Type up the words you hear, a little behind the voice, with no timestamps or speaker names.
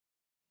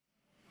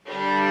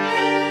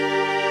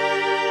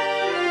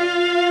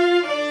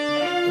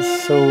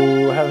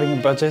So having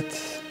a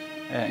budget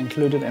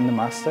included in the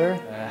master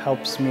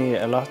helps me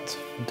a lot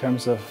in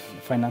terms of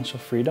financial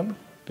freedom,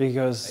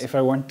 because if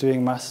I weren't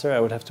doing master I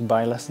would have to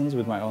buy lessons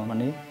with my own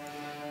money,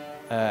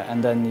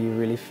 and then you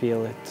really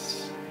feel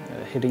it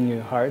hitting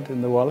you hard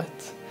in the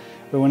wallet.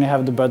 But when you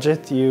have the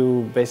budget,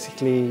 you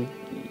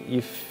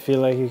feel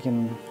like you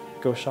can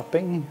go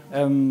shopping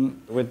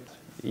with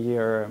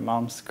your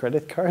mom's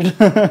credit card.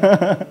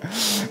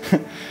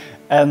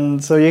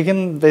 And so you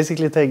can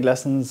basically take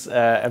lessons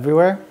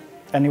everywhere,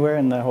 anywhere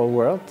in the whole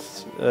world.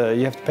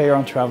 You have to pay your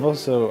own travel,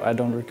 so I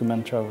don't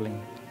recommend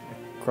traveling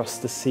across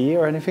the sea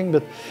or anything,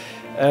 but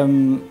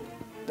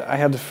I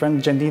had a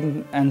friend,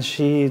 Jandine, and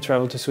she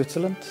traveled to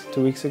Switzerland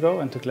 2 weeks ago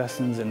and took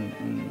lessons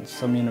in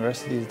some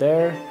universities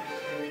there.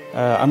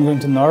 I'm going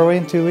to Norway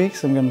in 2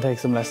 weeks. I'm going to take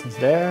some lessons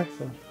there.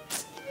 So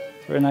it's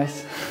very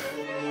nice.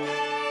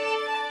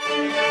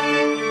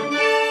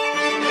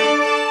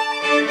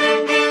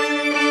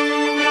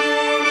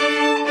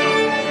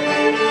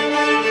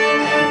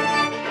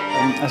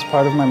 As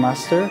part of my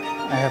master,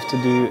 I have to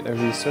do a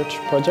research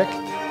project,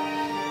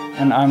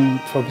 and I'm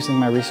focusing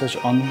my research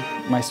on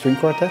my string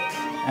quartet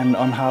and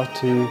on how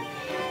to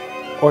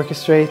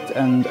orchestrate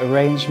and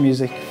arrange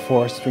music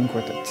for string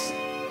quartets.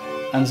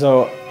 And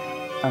so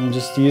I'm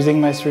just using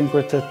my string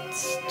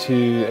quartets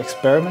to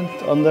experiment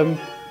on them,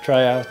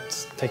 try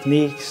out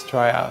techniques,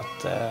 try out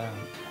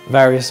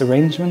various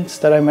arrangements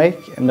that I make,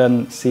 and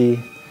then see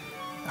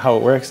how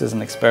it works as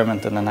an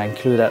experiment, and then I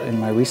include that in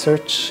my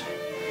research.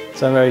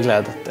 So I'm very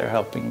glad that they're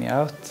helping me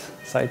out,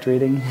 sight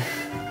reading.